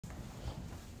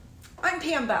I'm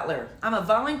Pam Butler. I'm a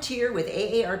volunteer with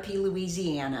AARP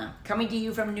Louisiana, coming to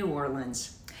you from New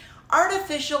Orleans.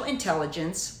 Artificial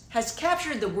intelligence has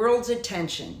captured the world's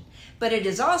attention, but it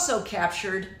has also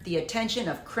captured the attention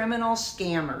of criminal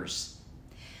scammers.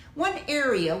 One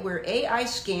area where AI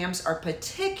scams are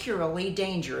particularly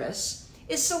dangerous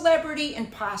is celebrity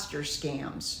imposter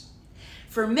scams.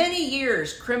 For many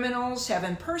years, criminals have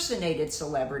impersonated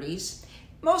celebrities,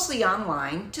 mostly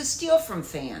online, to steal from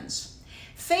fans.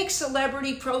 Fake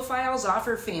celebrity profiles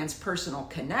offer fans personal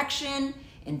connection,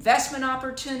 investment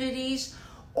opportunities,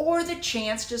 or the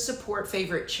chance to support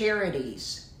favorite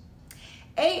charities.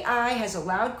 AI has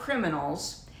allowed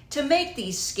criminals to make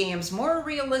these scams more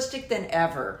realistic than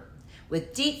ever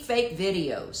with deepfake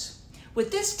videos.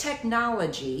 With this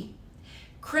technology,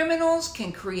 criminals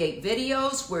can create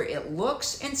videos where it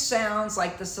looks and sounds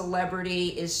like the celebrity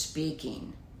is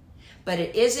speaking, but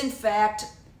it is in fact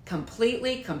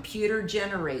completely computer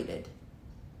generated.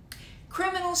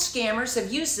 Criminal scammers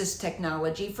have used this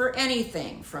technology for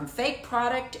anything from fake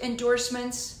product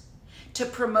endorsements to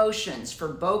promotions for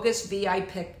bogus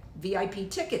VIP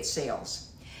ticket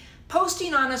sales.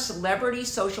 Posting on a celebrity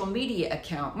social media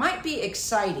account might be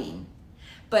exciting,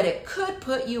 but it could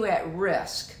put you at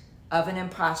risk of an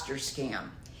imposter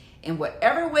scam. In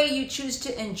whatever way you choose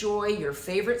to enjoy your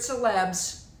favorite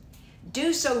celebs,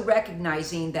 do so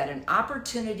recognizing that an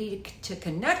opportunity to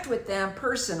connect with them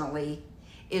personally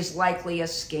is likely a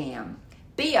scam.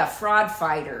 Be a fraud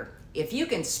fighter. If you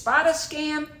can spot a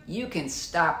scam, you can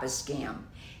stop a scam.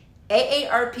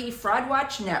 AARP Fraud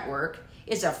Watch Network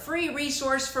is a free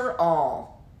resource for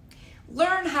all.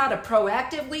 Learn how to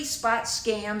proactively spot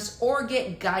scams or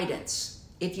get guidance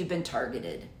if you've been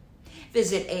targeted.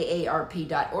 Visit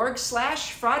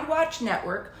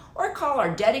aarp.org/fraudwatchnetwork or call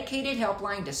our dedicated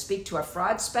helpline to speak to a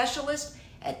fraud specialist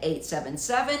at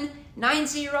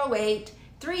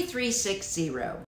 877-908-3360.